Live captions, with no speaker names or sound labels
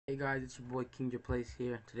Hey guys, it's your boy King Place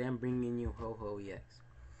here. Today I'm bringing you Ho-Ho EX.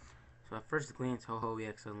 So at first glance, Ho-Ho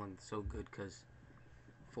EX doesn't look so good because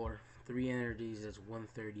for 3 energies, that's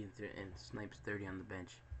 130 and snipes 30 on the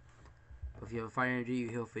bench. But if you have a fire energy, you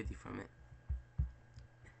heal 50 from it.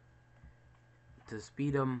 To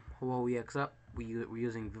speed Ho-Ho EX up, we're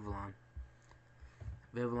using Vivillon.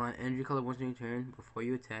 Vivillon energy color once in your turn. Before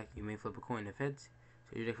you attack, you may flip a coin. If heads,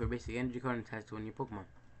 so you deck for a basic energy card and attach to one of your Pokemon.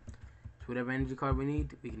 So whatever energy card we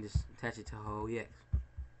need, we can just attach it to Ho-Ho EX.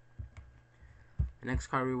 The next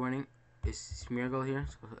card we're running is Smeargle here.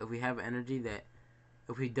 So if we have energy that,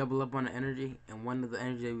 if we double up on the energy and one of the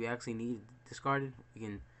energy that we actually need discarded, we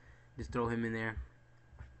can just throw him in there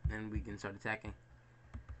and we can start attacking.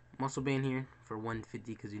 Muscle Band here for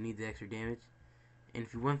 150 because you need the extra damage. And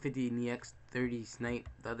if you 150 in EX, 30 snipe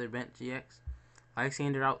the other bench EX.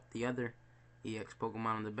 Alexander out the other EX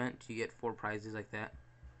Pokemon on the bench, you get 4 prizes like that.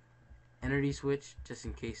 Energy switch just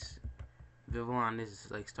in case Vivillon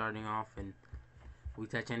is like starting off and we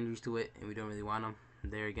attach energies to it and we don't really want them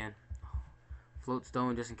there again. Float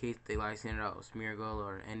Stone just in case they Lysander out Smeargle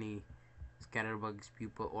or any Scatterbug,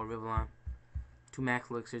 Pupa, or Vivillon. 2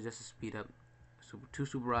 Max Elixirs just to speed up. 2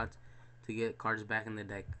 Super Rods to get cards back in the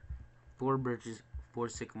deck. 4 Birches, 4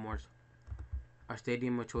 Sycamores. Our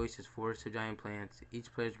stadium of choice is Forest of Giant Plants.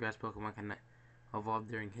 Each player's grass Pokemon can evolve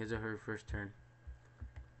during his or her first turn.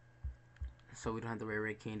 So we don't have the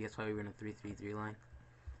rare candy, that's why we run a 3-3-3 line.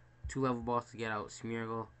 2 level balls to get out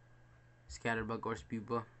Smeargle, Scatterbug, or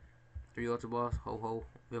Pupa. 3 Ultra Balls, Ho-Ho,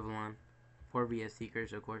 Vivillon. 4 VS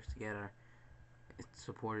Seekers, of course, to get our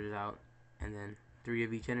supporters out. And then 3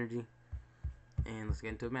 of each energy. And let's get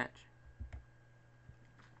into a match.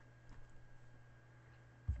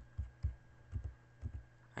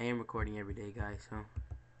 I am recording every day, guys, so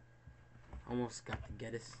almost got to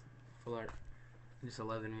get us full art. Just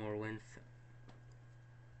 11 more wins.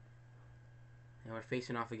 And we're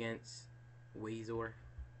facing off against Wazor.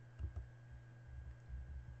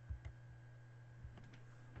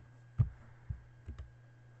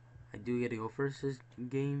 I do get to go first this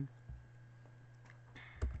game.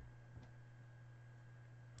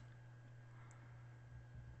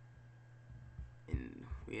 And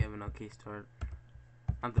we have an okay start.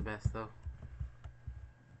 Not the best though.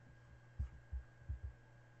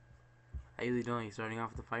 I usually don't like starting off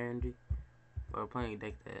with the fire energy. But we're playing a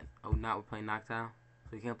deck that, we're playing Noctowl. So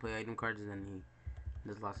we can't play item cards and then he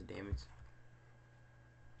does lots of damage.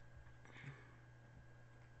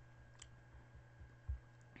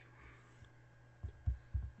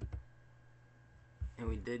 And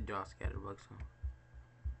we did draw Scatterbug, so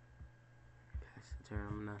pass the turn.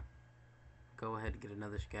 I'm gonna go ahead and get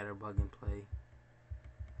another Scatterbug in play.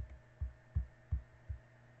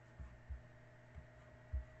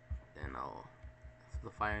 Then I'll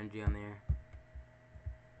throw the fire energy on there.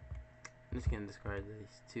 I'm just gonna discard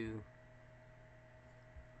these 2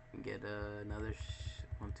 and get another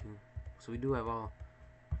 1, 2. So we do have all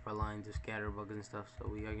of our lines of Scatterbugs and stuff, so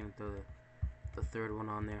we are gonna throw the 3rd one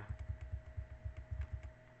on there.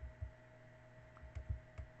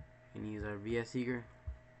 And use our VS Seeker.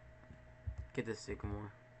 Get the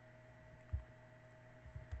Sycamore.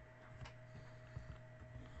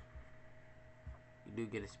 You do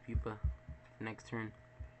get a Pupa next turn,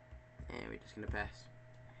 and we're just gonna pass.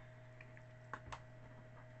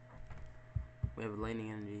 We have a lightning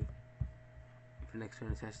energy for next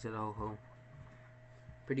turn attached to the Ho-Ho.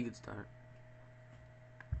 Pretty good start.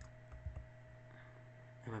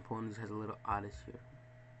 And my opponent just has a little Oddish here.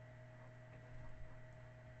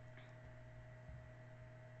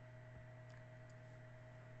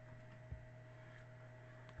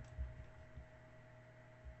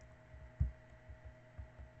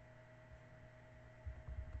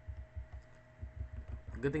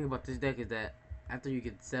 The good thing about this deck is that after you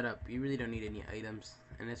get set up, you really don't need any items,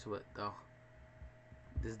 and that's what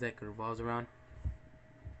this deck revolves around.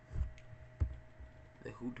 The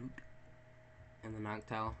Hoot and the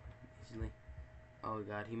Noctowl, usually. Oh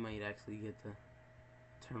god, he might actually get the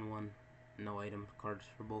turn 1 no item cards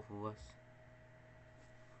for both of us.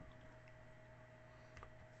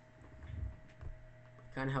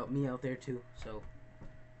 Kind of helped me out there too, so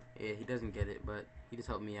yeah, he doesn't get it, but he just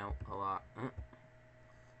helped me out a lot.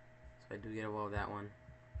 So I do get all that one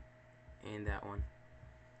and that one.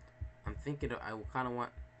 I'm thinking I will kind of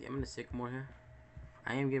want. Yeah, I'm gonna Sycamore here.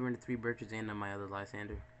 I am getting rid of 3 Birches and my other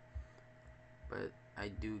Lysander, but I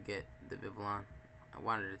do get the Vivillon. I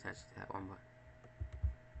wanted to attach to that one, but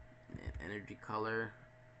and energy color,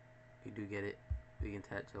 we do get it. We can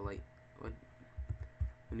attach a light. What?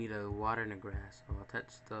 We need a water and a grass, so I'll attach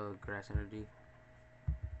the grass energy.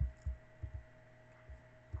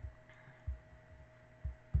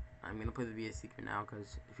 I'm gonna play the VS Secret now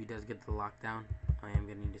because if he does get the lockdown, I am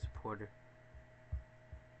gonna need a supporter.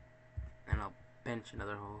 And I'll bench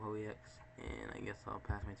another Ho-Ho EX, and I guess I'll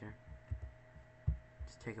pass my turn.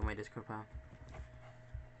 Just taking my Discord pal.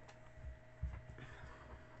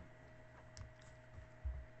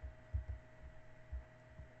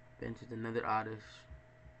 Benches another Oddish.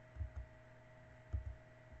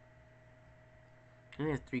 He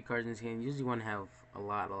only has 3 cards in his hand. You usually want to have a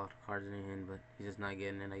lot of cards in your hand, but he's just not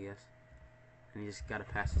getting it, I guess. And he just gotta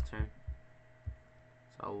pass his turn.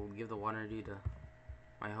 So I'll give the water energy to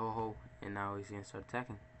my Ho-Ho, and now he's gonna start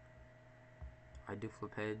attacking. I do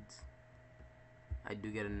flip heads. I do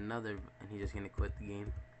get another, and he's just gonna quit the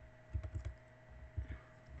game.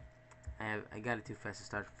 I got it too fast to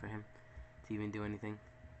start for him to even do anything.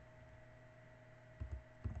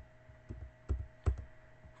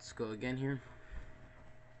 Let's go again here.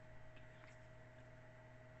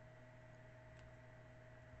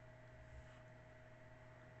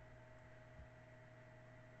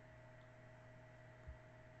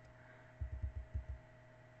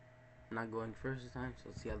 I'm not going first this time, so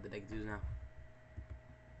let's see how the deck does now.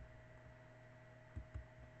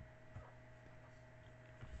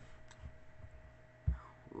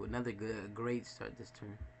 Ooh, another great start this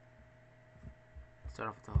turn. Start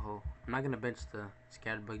off with a Ho. I'm not gonna bench the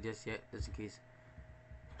Scatterbug just yet, just in case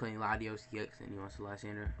he's playing Latios EX and he wants to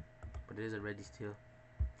Lysander. But it is a ready steal.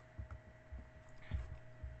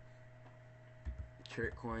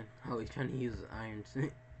 Shirt coin. Oh, he's trying to use irons.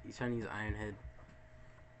 He's trying to use Iron Head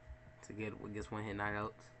to get one hit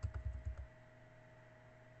knockouts.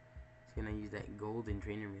 He's gonna use that golden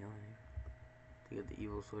trainer meal to get the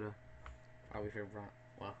evil soda. Probably for bronze.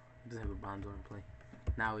 Well, he doesn't have a bronze in play.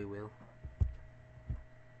 Now he will.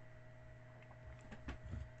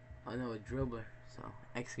 Oh no, a dribbler. So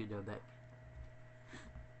Ptcgo deck.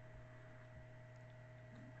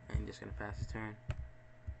 And just gonna pass his turn.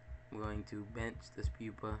 I'm going to bench this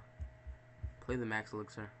pupa, play the max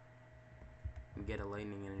elixir, and get a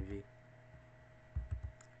lightning energy.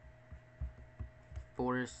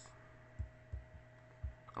 Force,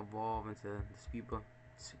 evolve into this pupa,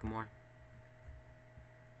 sycamore.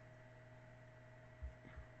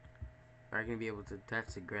 I'm gonna be able to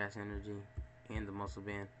attach the grass energy and the muscle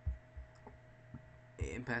band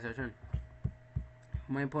and pass our turn.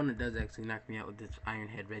 My opponent does actually knock me out with this Iron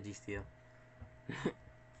Head Registeel.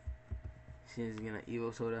 She's gonna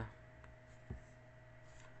Evo Soda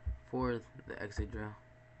for the Ptcgo.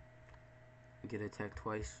 Get attacked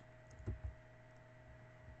twice.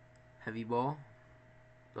 Heavy Ball.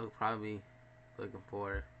 Look, probably looking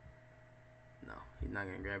for. No, he's not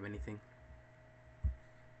gonna grab anything.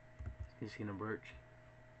 He's gonna Birch.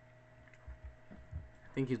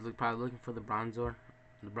 I think he's probably looking for the Bronzong,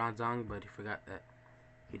 but he forgot that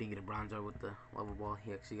he didn't get a Bronzor with the Level Ball.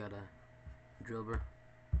 He actually got a Drillbur.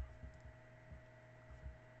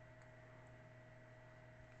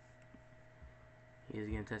 He's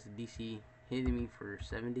gonna test the DC, hitting me for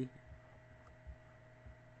 70.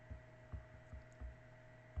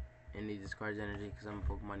 And he discards energy because I'm a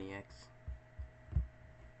Pokemon EX.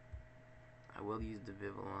 I will use the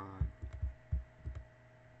Vivillon.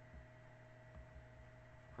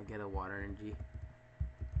 I'll get a water energy.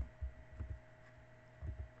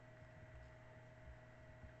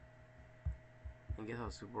 And get a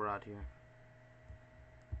Super Rod here.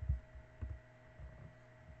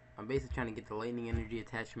 I'm basically trying to get the lightning energy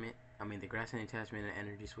attachment. I mean the grass energy attachment and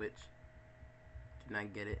energy switch. Did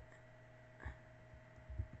not get it.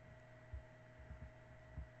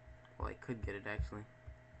 Well, I could get it actually.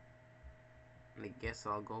 And I guess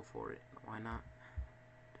I'll go for it. Why not?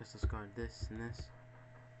 Just discard this and this.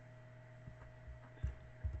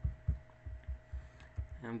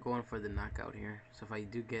 And I'm going for the knockout here. So if I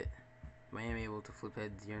do get, if I am able to flip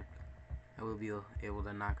heads here, I will be able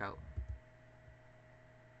to knock out.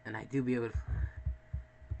 And I do be able to,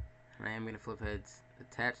 and I am going to flip heads,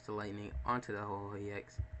 attach the lightning onto the Ho-Ho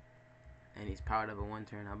EX. And he's powered up in one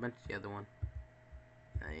turn. I'll bench the other one.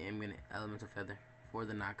 And I am going to Elemental Feather for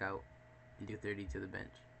the knockout and do 30 to the bench.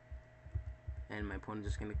 And my opponent's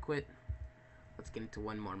just going to quit. Let's get into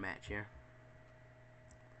one more match here.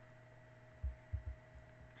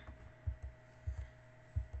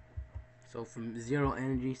 So from 0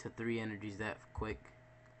 energies to 3 energies that quick.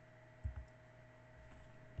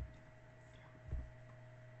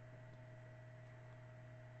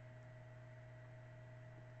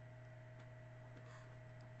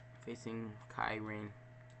 Facing Kyran.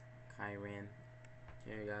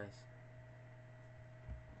 Here guys.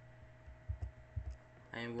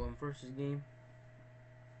 I am going first this game.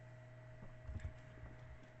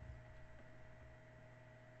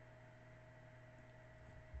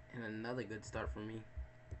 And And another good start for me.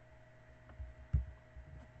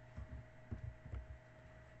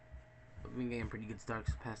 I've been getting pretty good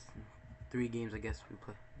starts the past 3 games, I guess, we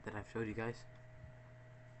play that I've showed you guys.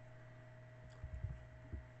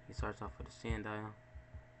 He starts off with a sand dial.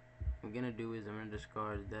 What I'm gonna do is I'm gonna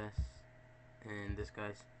discard this and this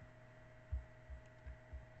guy's.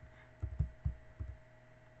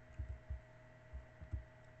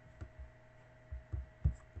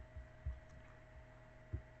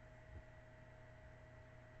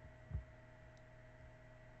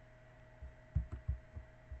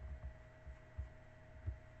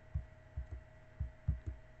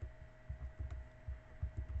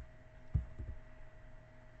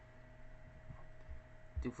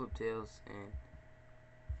 Do flip tails, and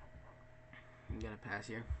I'm gonna pass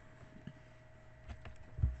here.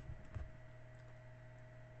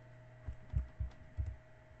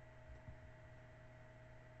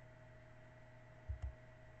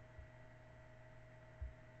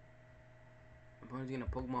 Opponent's gonna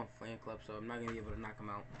Pokemon Flame Club, so I'm not gonna be able to knock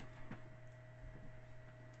him out.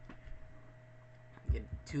 Get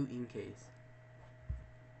 2 in case.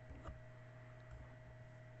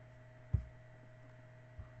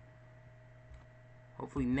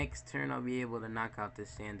 Hopefully next turn I'll be able to knock out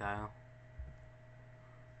this Sandile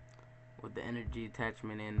with the energy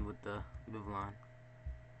attachment and with the Vivillon.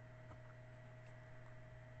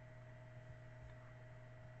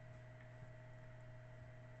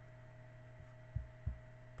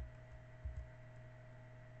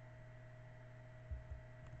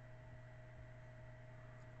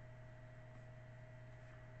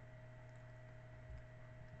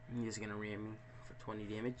 He's just gonna ram me for 20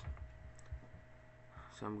 damage.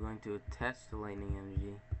 So I'm going to attach the lightning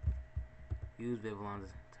energy. Use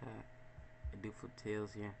Vivillon's attack. I do flip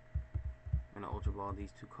tails here. I'm gonna Ultra Ball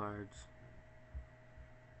these 2 cards.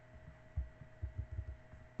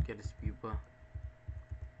 Get a Spupa.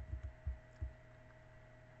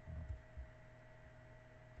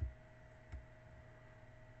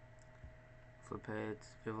 Flip heads,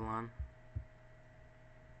 Vivillon.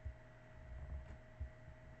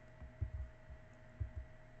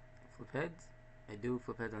 Flip heads. I do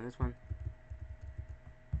flip heads on this one.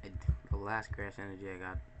 The last grass energy I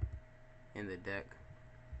got in the deck.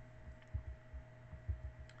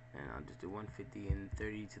 And I'll just do 150 and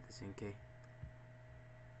 30 to this NK.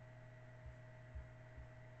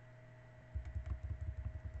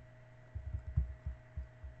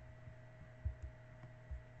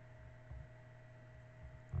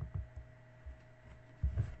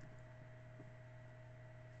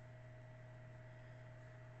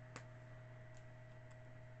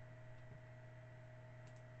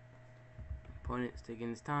 Opponent's taking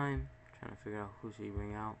his time, trying to figure out who should he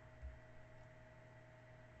bring out.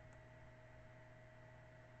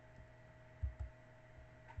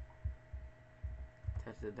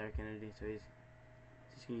 Attach the dark energy, so he's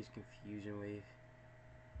just gonna use Confusion Wave.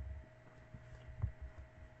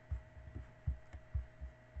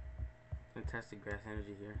 Fantastic grass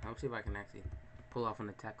energy here. I'll see if I can actually pull off an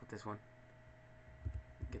attack with this one.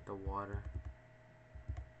 Get the water.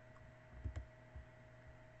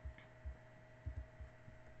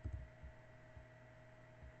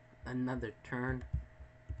 Another turn.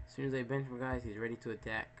 As soon as I bench my guys, he's ready to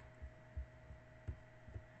attack.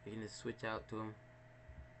 You can just switch out to him.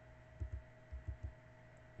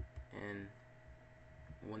 And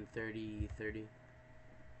 130, 30.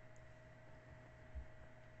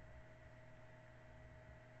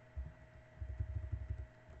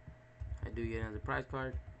 I do get another prize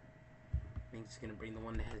card. I think it's gonna bring the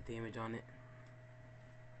one that has damage on it.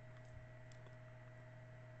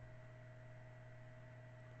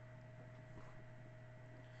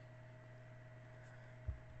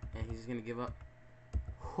 And he's just gonna give up.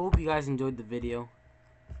 Hope you guys enjoyed the video.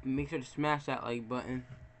 Make sure to smash that like button,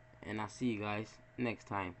 and I'll see you guys next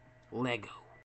time. Lego.